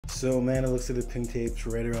So man, it looks like the pink tape's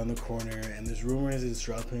right around the corner, and there's rumors it's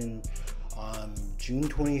dropping on June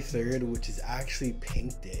 23rd, which is actually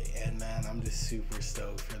Pink Day. And man, I'm just super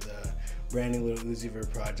stoked for the brand new Little Uzi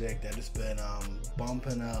Vert project. I've just been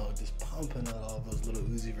pumping out all those Little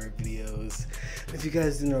Uzi Vert videos. And if you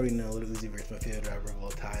guys didn't already know, Little Uzi Vert's my favorite rapper of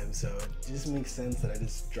all time, so it just makes sense that I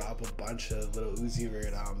just drop a bunch of Little Uzi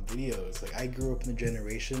Vert videos. Like, I grew up in the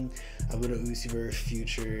generation of Little Uzi Vert,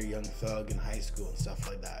 Future, Young Thug in high school and stuff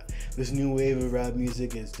like that. This new wave of rap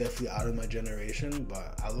music is definitely out of my generation,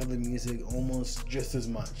 but I love the music almost just as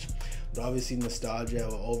much. But obviously nostalgia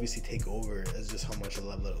will obviously take over as just how much I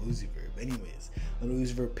love Little Uzi Vert. But anyways, Little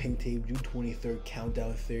Uzi Vert Pink Tape, June 23rd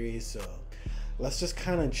countdown theory. So let's just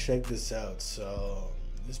kind of check this out. So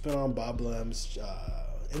it's been on Bob Lem's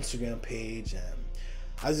Instagram page, and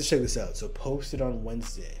I'll just check this out. So posted on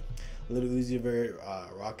Wednesday, Little Uzi Vert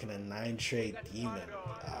rocking a 9 tray demon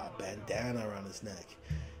bandana around his neck.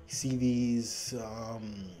 You see these,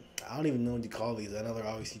 I don't even know what you call these. I know they're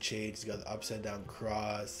obviously shades. You got the upside down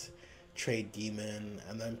cross, trade demon,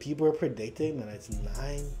 and then people are predicting that it's 9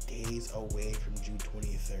 days away from June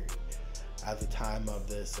 23rd at the time of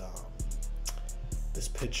this this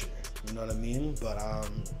picture. You know what I mean? But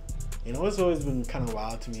you know what's always been kind of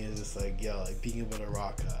wild to me is just like, yo, like being able to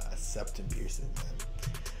rock a septum piercing, man.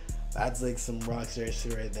 That's like some rock star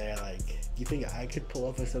shit right there. Like, do you think I could pull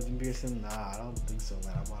off a septum piercing? Nah, I don't think so,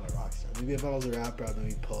 man. I'm not a rock star. Maybe if I was a rapper, I'd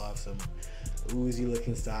maybe pull off some Uzi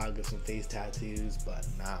looking style, get some face tattoos, but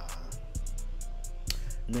nah.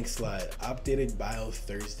 Next slide. Updated bio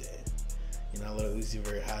Thursday. You know, Little Uzi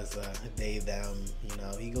Vert has a they, them. You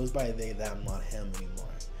know, he goes by they, them, not him anymore.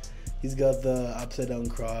 He's got the upside down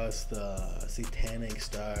cross, the satanic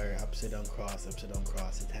star, upside down cross,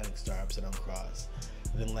 satanic star, upside down cross.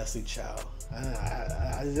 And then Leslie Chow.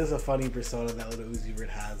 It's just a funny persona that Little Uzi Vert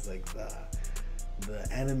has, like the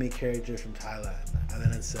anime character from Thailand. And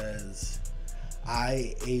then it says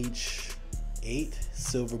IH8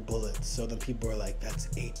 silver bullets. So then people are like, that's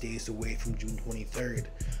 8 days away from June 23rd.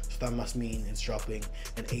 So that must mean it's dropping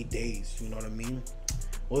in 8 days. You know what I mean?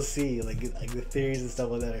 We'll see. Like the theories and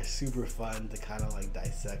stuff like that are super fun to kind of like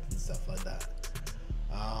dissect and stuff like that.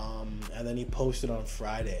 And then he posted on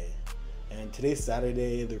Friday. And today's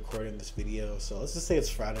Saturday, they're recording this video, so let's just say it's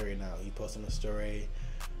Friday right now. He posted a story,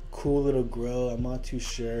 cool little grill. I'm not too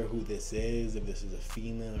sure who this is, if this is a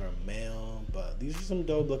female or a male, but these are some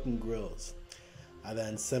dope looking grills. And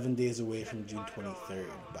then 7 days away from June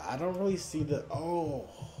 23rd, but I don't really see the, oh,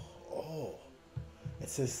 it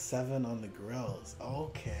says 7 on the grills.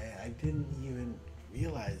 Okay, I didn't even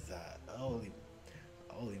realize that. Holy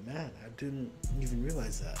man, I didn't even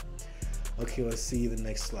realize that. Okay, let's see the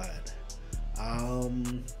next slide.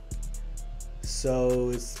 So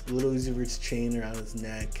it's Little Uzi Vert's chain around his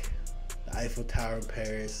neck, the Eiffel Tower in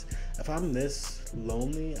Paris. If I'm this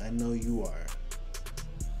lonely, I know you are.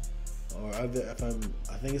 Or if I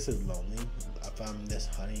think it says lonely. If I'm this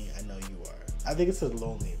honey, I know you are. I think it says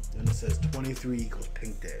lonely, and it says 23 equals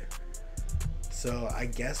Pink Day. So I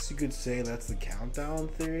guess you could say that's the countdown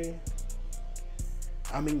theory.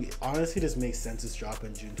 I mean, honestly, this makes sense. It's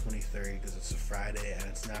dropping June 23rd because it's a Friday and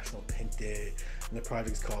it's National Pink Day, and the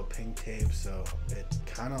project's called Pink Tape, so it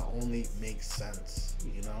kind of only makes sense,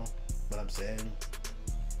 you know what I'm saying?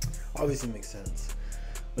 Obviously makes sense.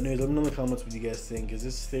 But anyways, let me know in the comments what you guys think. Is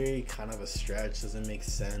this theory kind of a stretch? Does it make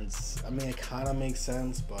sense? I mean, it kind of makes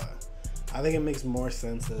sense, but I think it makes more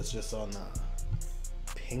sense that it's just on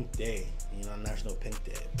Pink Day, you know, National Pink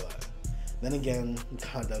Day, but then again, it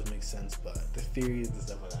kind of does make sense, but the theories and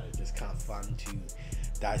stuff like that are just kind of fun to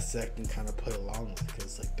dissect and kind of put along with,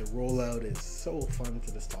 because like the rollout is so fun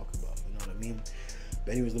to just talk about, you know what I mean?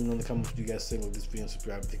 But anyways, let me know in the comments what you guys think of this video and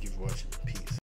subscribe. Thank you for watching. Peace.